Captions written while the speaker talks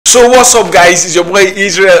So what's up guys, it's your boy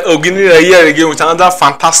Israel Oginira here again with another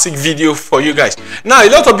fantastic video for you guys. Now a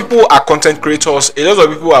lot of people are content creators, a lot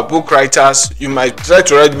of people are book writers. You might try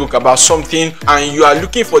to write a book about something and you are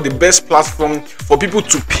looking for the best platform for people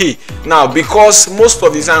to pay. Now because most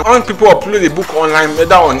of the time when people upload a book online,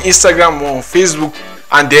 whether on Instagram or on Facebook,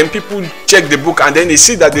 and then people check the book and then they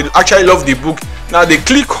see that they actually love the book, now they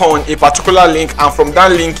click on a particular link and from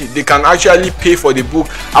that link they can actually pay for the book.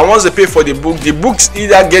 And once they pay for the books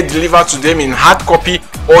either get delivered to them in hard copy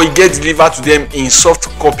or it gets delivered to them in soft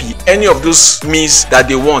copy. Any of those means that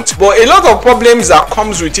they want. But a lot of problems that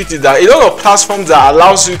comes with it is that a lot of platforms that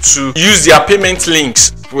allows you to use their payment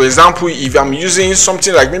links. For example, if I'm using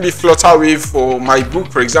something like maybe Flutterwave for my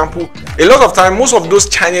book, for example, a lot of time most of those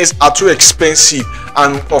channels are too expensive,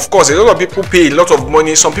 and of course a lot of people pay a lot of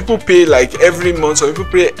money. Some people pay like every month, some people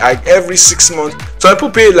pay like every 6 months, some people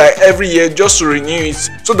pay like every year just to renew it,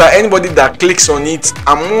 so that anybody that clicks on it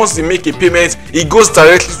and once they make a payment, it goes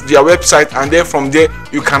directly to their website, and then from there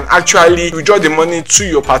you can actually withdraw the money to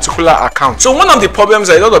your particular account. So one of the problems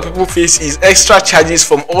that a lot of people face is extra charges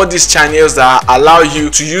from all these channels that allow you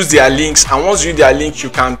to use their links, and once you use their link you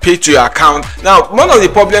can pay to your account. Now one of the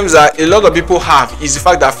problems that a lot of people have is the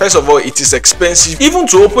fact that first of all it is expensive. Even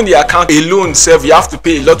to open the account alone self, you have to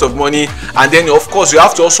pay a lot of money, and then of course you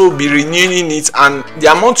have to also be renewing it, and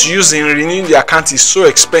the amount you use in renewing the account is so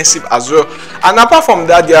expensive as well. And apart from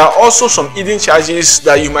that, there are also some hidden charges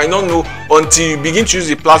that you might not know until you begin to use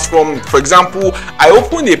the platform. For example, I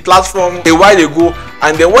opened a platform a while ago,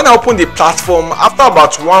 and then when I opened the platform, after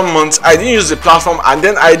about 1 month I didn't use the platform, and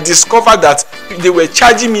then I discovered that they were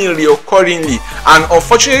charging me reoccurringly, and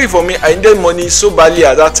unfortunately for me I needed money so badly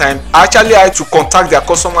at that time. I actually had to contact their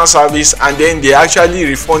customer service, and then they actually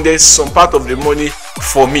refunded some part of the money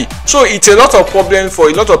for me. So it's a lot of problem for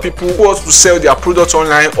a lot of people who want to sell their products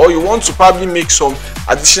online, or you want to probably make some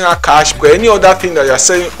additional cash or any other thing that you're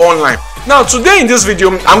selling online. Now today in this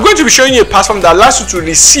video I'm going to be showing you a platform that allows you to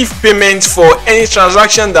receive payment for any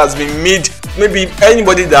transaction that's been made. Maybe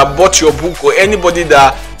anybody that bought your book, or anybody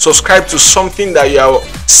that subscribed to something that you are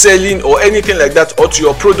selling or anything like that, or to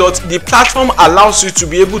your product. The platform allows you to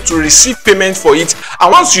be able to receive payment for it,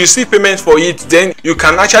 and once you receive payment for it, then you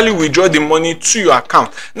can actually withdraw the money to your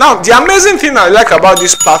account. Now the amazing thing I like about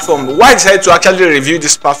this platform, why I decided to actually review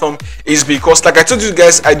this platform, is because like I told you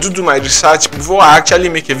guys, I do my research before I actually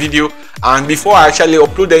make a video and before I actually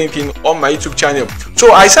upload anything on my YouTube channel.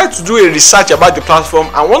 So I decided to do a research about the platform,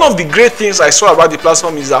 and one of the great things I saw about the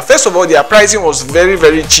platform is that first of all their pricing was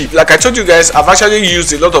very cheap. Like I told you guys, I've actually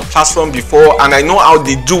used a lot of platform before and I know how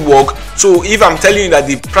they do work. So if I'm telling you that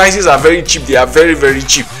the prices are very cheap, they are very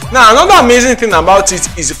cheap. Now another amazing thing about it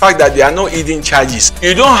is the fact that there are no hidden charges.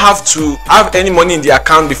 You don't have to have any money in the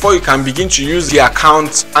account before you can begin to use the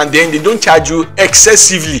account, and then they don't charge you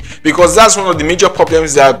excessively, because that's one of the major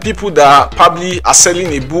problems that people that probably are selling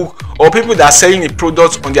a book or people that are selling a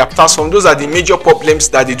product on their platform, those are the major problems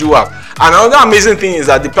that they do have. And another amazing thing is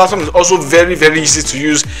that the platform is also very easy to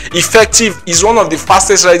use. Effective, is one of the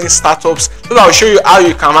fastest rising startups. So I'll show you how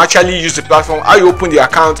you can actually use the platform, how you open the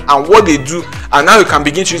account and what they do, and how you can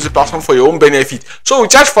begin to use the platform for your own benefit. So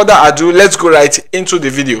without further ado, let's go right into the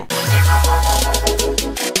video.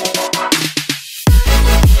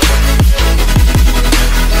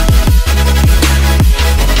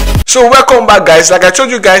 So welcome back guys. Like I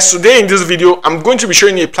told you guys, today in this video I'm going to be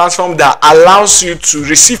showing you a platform that allows you to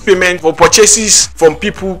receive payment for purchases from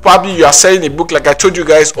people. Probably you are selling a book like I told you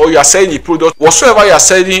guys, or you are selling a product, whatsoever you are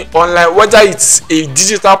selling online, whether it's a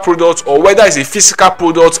digital product or whether it's a physical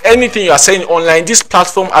product, anything you are selling online, this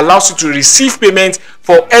platform allows you to receive payment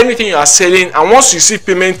for anything you are selling. And once you receive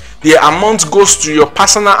payment, the amount goes to your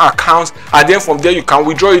personal account, and then from there you can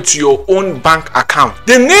withdraw it to your own bank account.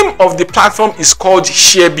 The name of the platform is called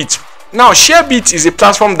Seerbit. Now Seerbit is a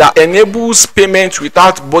platform that enables payment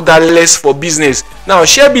without borderless for business. Now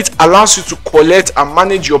Seerbit allows you to collect and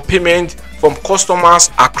manage your payment from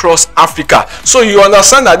customers across Africa. So you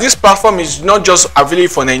understand that this platform is not just available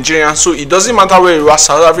for Nigerians, so it doesn't matter where you are,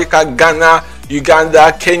 South Africa, Ghana,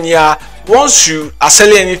 Uganda, Kenya. Once you are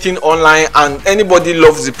selling anything online and anybody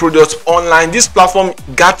loves the product online, this platform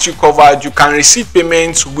got you covered. You can receive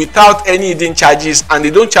payments without any hidden charges, and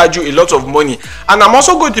they don't charge you a lot of money. And I'm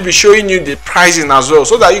also going to be showing you the pricing as well,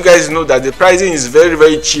 so that you guys know that the pricing is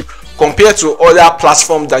very cheap compared to other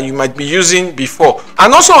platforms that you might be using before.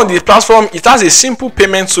 And also on the platform, it has a simple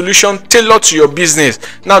payment solution tailored to your business.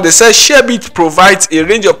 Now they say Seerbit provides a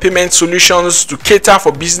range of payment solutions to cater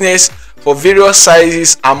for business for various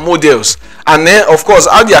sizes and models. And then of course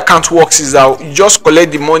how the account works is that you just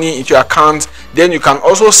collect the money into your account. Then you can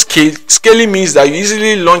also scale. Scaling means that you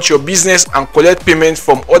easily launch your business and collect payment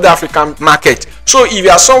from other African market. So if you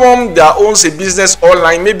are someone that owns a business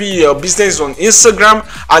online, maybe your business is on Instagram,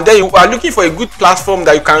 and then you are looking for a good platform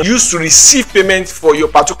that you can use to receive payment for your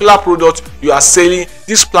particular product you are selling,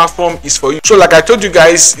 this platform is for you. So like I told you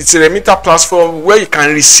guys, it's a remitter platform where you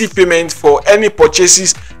can receive payment for any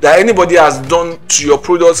purchases that anybody has done to your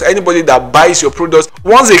products, anybody that buys your products.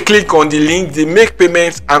 Once they click on the link, they make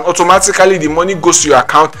payment and automatically the money goes to your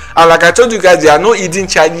account. And like I told you guys, there are no hidden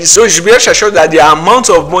charges, so you should be assured that the amount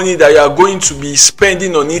of money that you are going to be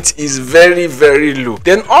spending on it is very, very low.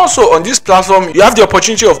 Then also on this platform, you have the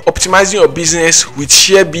opportunity of optimizing your business with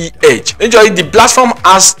Seerbit Edge. Enjoy. The platform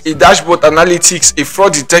has a dashboard analytics, a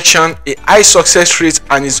fraud detection, a high success rate,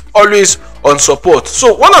 and is always on support.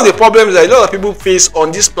 So one of the problems that a lot of people face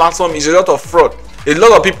on this platform is a lot of fraud. A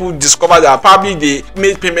lot of people discover that probably they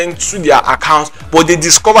made payment to their account, but they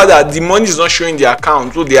discover that the money is not showing their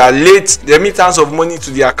account, so they are late, the remittance of money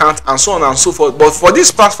to the account, and so on and so forth. But for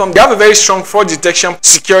this platform, they have a very strong fraud detection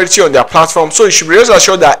security on their platform, so you should be rest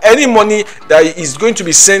assured that any money that is going to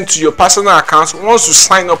be sent to your personal account, once you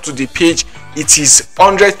sign up to the page, it is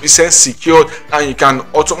 100% secured and you can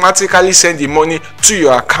automatically send the money to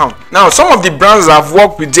your account. Now some of the brands I've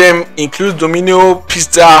worked with them include Domino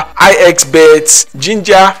Pizza, IXBet,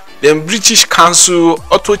 Ginger, then British Council,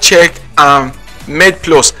 AutoCheck, and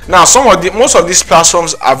MedPlus. Now most of these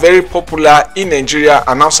platforms are very popular in Nigeria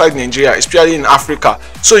and outside Nigeria, especially in Africa,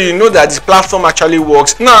 so you know that the platform actually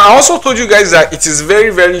works. Now I also told you guys that it is very,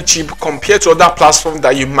 very cheap compared to other platforms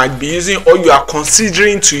that you might be using or you are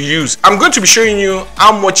considering to use. I'm going to be showing you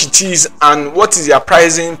how much it is and what is their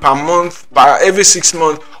pricing per month, per every 6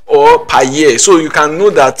 months, or per year, so you can know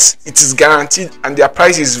that it is guaranteed and their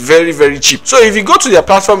price is very, very cheap. So if you go to their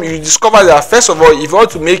platform, you discover that first of all, if you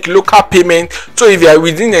want to make local payment, so if you are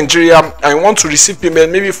within Nigeria and you want to receive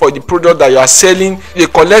payment maybe for the product that you are selling, they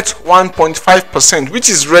collect 1.5%, which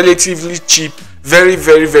is relatively cheap. Very,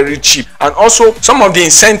 very, very cheap. And also some of the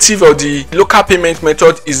incentive of the local payment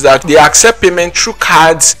method is that they accept payment through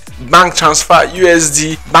cards, bank transfer,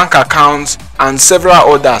 USD, bank accounts, and several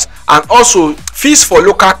others. And also fees for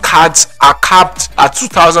local cards are capped at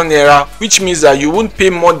 2,000 naira, which means that you won't pay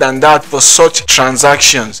more than that for such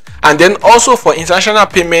transactions. And then also for international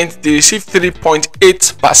payment, they receive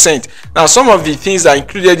 3.8%. Now some of the things that are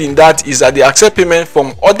included in that is that they accept payment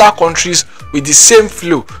from other countries with the same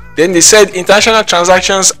flow. Then they said international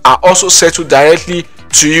transactions are also settled directly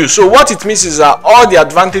to you. So what it means is that all the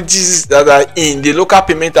advantages that are in the local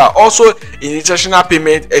payment are also in international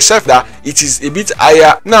payment, except that it is a bit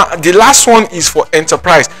higher. Now the last one is for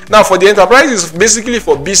enterprise. Now for the enterprise is basically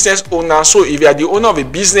for business owners. So if you are the owner of a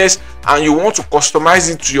business and you want to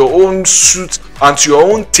customize it to your own suit and to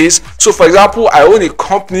your own taste, so for example, I own a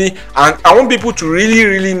company and I want people to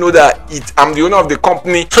really know that I'm the owner of the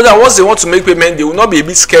company, so that once they want to make payment, they will not be a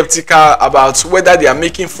bit skeptical about whether they are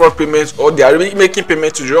making fraud payments or they are making payment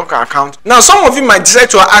to the wrong account. Now some of you might decide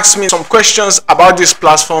to ask me some questions about these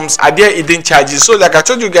platforms. Are there hidden charges? So like I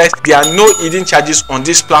told you guys, there are no hidden charges on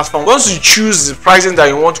this platform. Once you choose the pricing that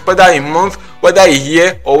you want, whether a month, whether a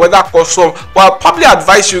year, or whether custom, well, I'll probably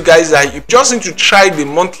advise you guys that you just need to try the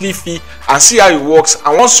monthly fee and see how it works.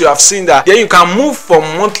 And once you have seen that, then you can move from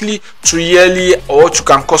monthly to yearly, or you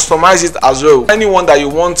can customize it as well. Anyone that you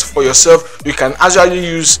want for yourself, you can actually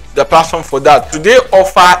use the platform for that. Do they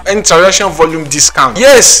offer any transaction volume discount?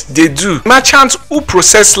 Yes, they do. Merchants who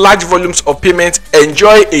process large volumes of payment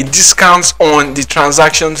enjoy a discount on the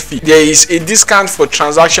transaction fee. There is a discount for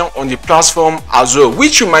transaction on the platform as well,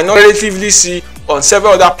 which you might not relatively see on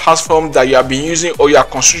several other platforms that you have been using or you are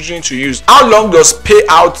considering to use. How long does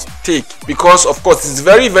payout take? Because of course it's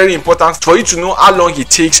very, very important for you to know how long it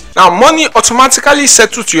takes. Now money automatically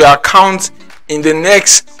settles to your account in the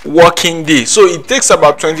next working day, so it takes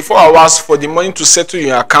about 24 hours for the money to settle in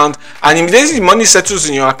your account, and immediately the money settles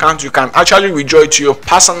in your account, you can actually withdraw it to your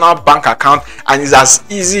personal bank account, and it's as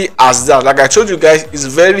easy as that. Like I told you guys, it's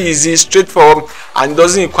very easy, straightforward, and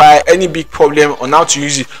doesn't require any big problem on how to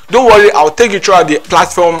use it. Don't worry, I'll take you through the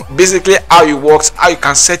platform, basically how it works, how you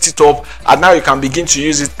can set it up, and now you can begin to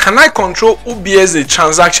use it. Can I control who bears the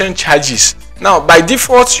transaction charges? Now by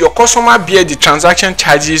default, your customer bear the transaction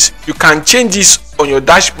charges. You can change this on your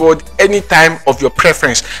dashboard anytime of your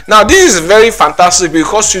preference. Now this is very fantastic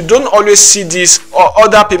because you don't always see this or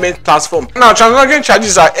other payment platform. Now transaction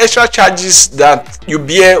charges are extra charges that you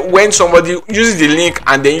bear when somebody uses the link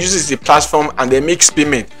and then uses the platform and then makes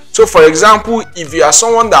payment. So for example, if you are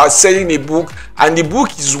someone that is selling a book and the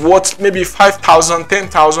book is worth maybe 5,000,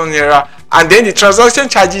 10,000 naira, and then the transaction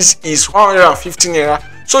charges is 150 naira.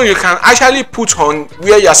 So you can actually put on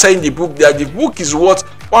where you are selling the book that the book is worth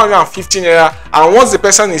 150 naira, and once the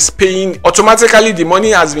person is paying, automatically the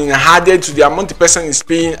money has been added to the amount the person is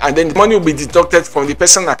paying, and then the money will be deducted from the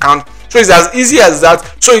person account. So it's as easy as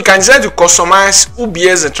that. So you can decide to customize who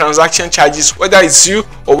bears the transaction charges, whether it's you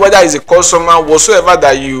or whether it's a customer, whatsoever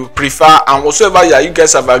that you prefer and whatsoever that you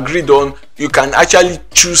guys have agreed on. You can actually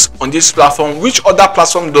choose on this platform, which other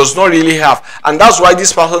platform does not really have, and that's why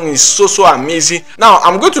this platform is so amazing. Now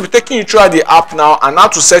I'm going to be taking you through the app now and how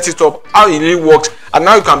to set it up, how it really works, and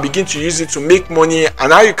now you can begin to use it to make money, and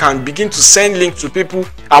now you can begin to send links to people,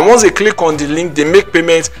 and once they click on the link they make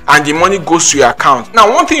payment and the money goes to your account.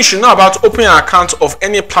 Now one thing you should know about opening an account of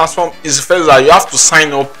any platform is first that you have to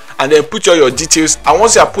sign up and then put all your details, and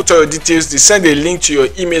once you have put all your details they send a link to your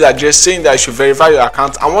email address saying that you should verify your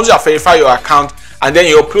account, and once you have verified your account and then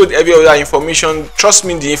you upload every other information, trust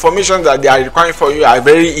me, the information that they are requiring for you are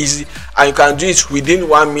very easy and you can do it within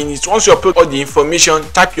 1 minute. Once you upload all the information,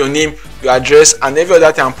 type your name, your address and every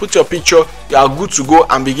other thing and put your picture, you are good to go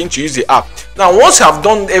and begin to use the app. Now once you have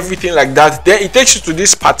done everything like that, then it takes you to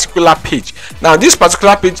this particular page. Now this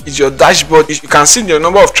particular page is your dashboard. You can see the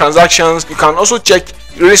number of transactions. You can also check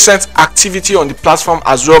recent activity on the platform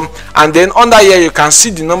as well, and then under here you can see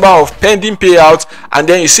the number of pending payouts, and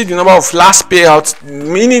then you see the number of last payouts,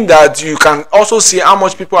 meaning that you can also see how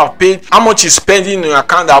much people have paid, how much is pending in your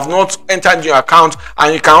account that have not entered your account,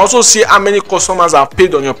 and you can also see how many customers have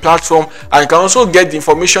paid on your platform, and you can also get the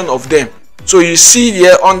information of them. So you see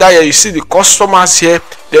here, under here you see the customers here,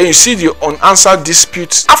 then you see the unanswered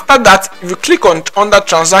disputes. After that, if you click on under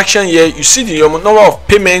transaction here, you see the number of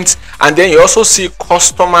payments, and then you also see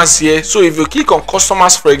customers here. So if you click on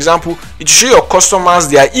customers, for example, it will show your customers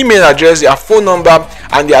their email address, their phone number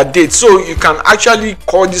and their date. So you can actually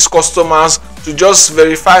call these customers to just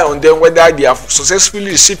verify on them whether they have successfully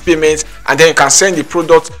received payments, and then you can send the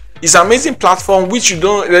product. It's an amazing platform which you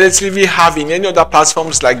don't relatively have in any other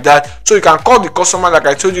platforms like that. So you can call the customer like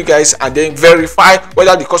I told you guys, and then verify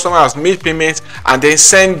whether the customer has made payments, and then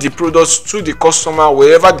send the products to the customer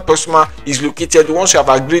wherever the customer is located once you have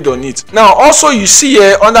agreed on it. Now also you see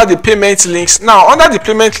here under the payment links. Now under the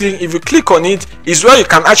payment link, if you click on it, is where you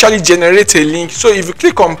can actually generate a link. So if you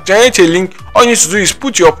click on generate a link, all you need to do is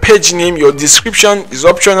put your page name, your description is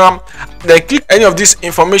optional, then click any of this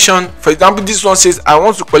information. For example, this one says I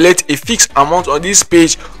want to collect a fixed amount on this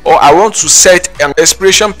page, or I want to set an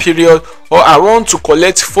expiration period, or I want to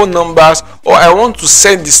collect phone numbers, or I want to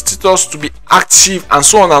set the status to be active, and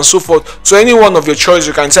so on and so forth. So any one of your choice,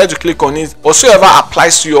 you can decide to click on it, whatsoever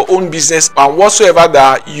applies to your own business and whatsoever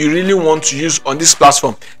that you really want to use on this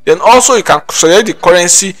platform. Then also you can select the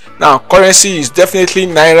currency. Now currency is definitely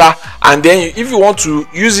naira, and then if you want to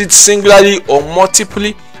use it singularly or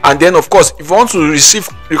multiply, and then of course if you want to receive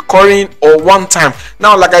recurring or one time.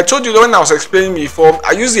 Now like I told you when I was explaining before,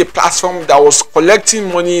 I used a platform that was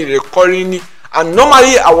collecting money recurringly, and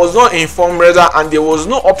normally I was not informed rather, and there was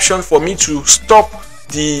no option for me to stop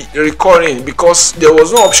the recurring because there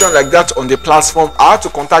was no option like that on the platform. I had to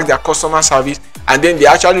contact their customer service, and then they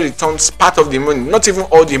actually returns part of the money, not even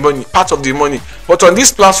all the money, part of the money. But on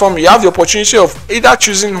this platform you have the opportunity of either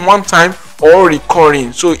choosing one time or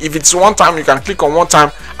recurring. So if it's one time, you can click on one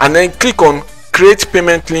time and then click on create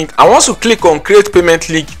payment link, and once you click on create payment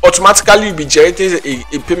link, automatically you'll be generated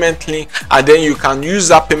a payment link, and then you can use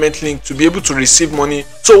that payment link to be able to receive money.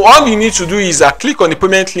 So all you need to do is click on the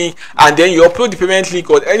payment link, and then you upload the payment link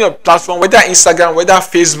on any of the platform, whether Instagram, whether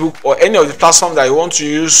Facebook, or any of the platform that you want to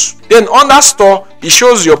use. Then under store, it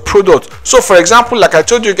shows your product. So for example, like I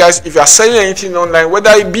told you guys, if you are selling anything online,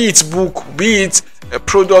 whether it be it book, be it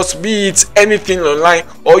products, be it anything online,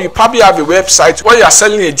 or you probably have a website where you are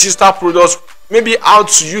selling a digital product, maybe how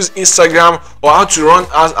to use Instagram or how to run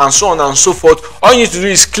ads and so on and so forth. All you need to do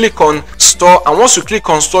is click on store, and once you click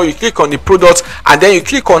on store, you click on the product, and then you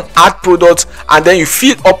click on add product, and then you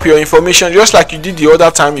fill up your information just like you did the other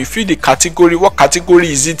time. You fill the category, what category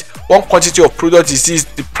is it, what quantity of product is this,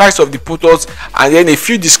 the price of the product, and then a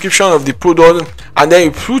few description of the product, and then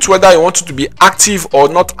you put whether you want it to be active or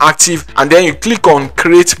not active, and then you click on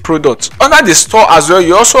create product. Under the store as well,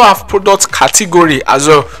 you also have product category as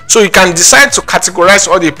well, so you can decide to categorize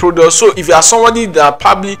all the products. So if you are somebody that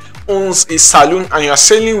probably owns a salon and you are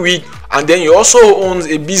selling wig, and then you also owns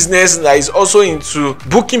a business that is also into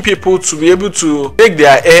booking people to be able to take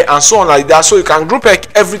their hair and so on like that, so you can group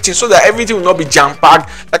like everything so that everything will not be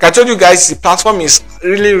jam-packed. Like I told you guys, the platform is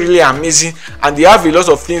really amazing, and they have a lot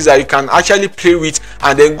of things that you can actually play with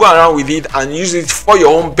and then go around with it and use it for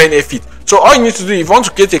your own benefit. So all you need to do, if you want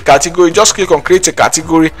to create a category, just click on create a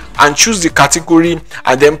category and choose the category,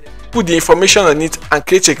 and then put the information on it and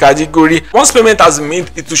create a category. Once payment has been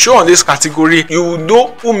made, it will show on this category. You will know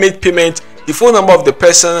who made payment, the phone number of the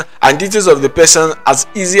person, and details of the person. As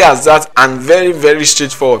easy as that, and very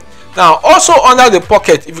straightforward. Now also under the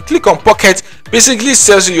pocket, if you click on pocket, basically it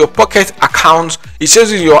tells you your pocket account. It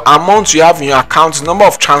shows you your amount you have in your account, number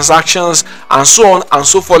of transactions, and so on and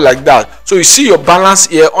so forth like that. So you see your balance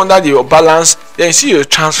here. Under your balance, then you see your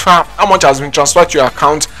transfer, how much has been transferred to your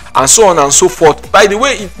account, and so on and so forth. By the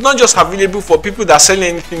way, it's not just available for people that sell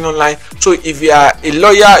anything online. So if you are a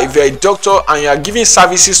lawyer, if you're a doctor, and you are giving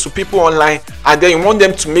services to people online, and then you want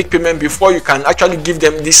them to make payment before you can actually give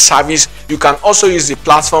them this service, you can also use the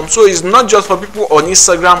platform. So it's not just for people on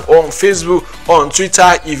Instagram or on Facebook or on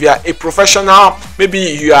Twitter. If you are a professional, maybe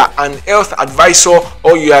you are an health advisor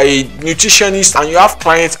or you are a nutritionist and you have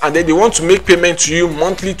clients, and then they want to make payment to you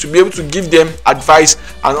monthly to be able to give them advice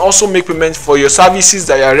and also make payment for your services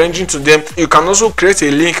that you are rendering to them, you can also create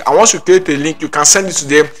a link, and once you create a link, you can send it to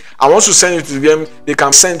them, and once you send it to them, they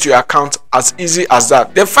can send to your account. As easy as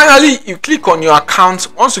that. Then finally, you click on your account.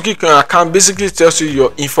 Once you click on your account, basically it tells you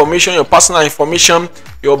your information, your personal information,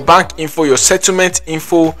 your bank info, your settlement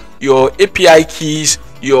info, your API keys,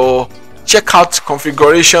 your checkout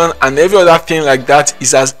configuration, and every other thing like that.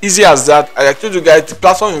 Is as easy as that. I told you guys, the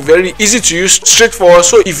platform is very easy to use, straightforward.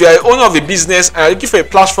 So if you are owner of a business and you're looking for a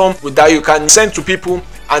platform that you can send to people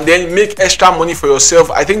and then make extra money for yourself,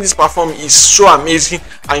 I think this platform is so amazing,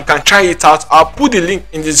 and you can try it out. I'll put the link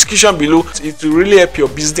in the description below. It will really help your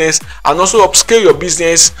business and also upscale your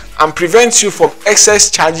business and prevent you from excess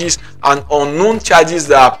charges and unknown charges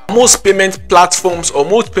that most payment platforms or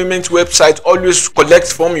most payment websites always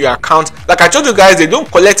collect from your account. Like I told you guys, they don't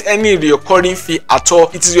collect any recurring fee at all.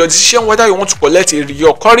 It is your decision whether you want to collect a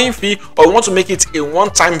recurring fee or you want to make it a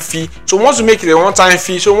one-time fee. So once you make it a one-time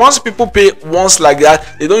fee, so once people pay once like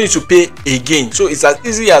that, they don't need to pay again. So it's as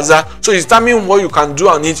easy as that. So determine what you can do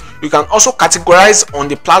on it. You can also categorize on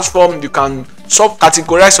the platform. You can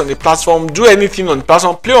subcategorize on the platform, do anything on the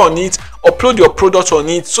platform, play on it, upload your product on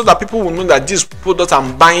it, so that people will know that this product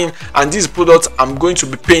I'm buying and this product I'm going to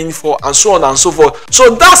be paying for, and so on and so forth.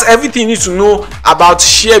 So that's everything you need to know about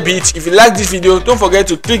Seerbit. If you like this video, don't forget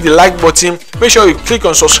to click the like button. Make sure you click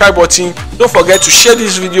on subscribe button. Don't forget to share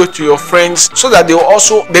this video to your friends so that they will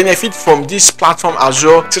also benefit from this platform as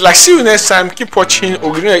well. Till I see you next time, keep watching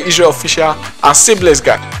Israel Official, and stay blessed,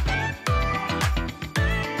 guys.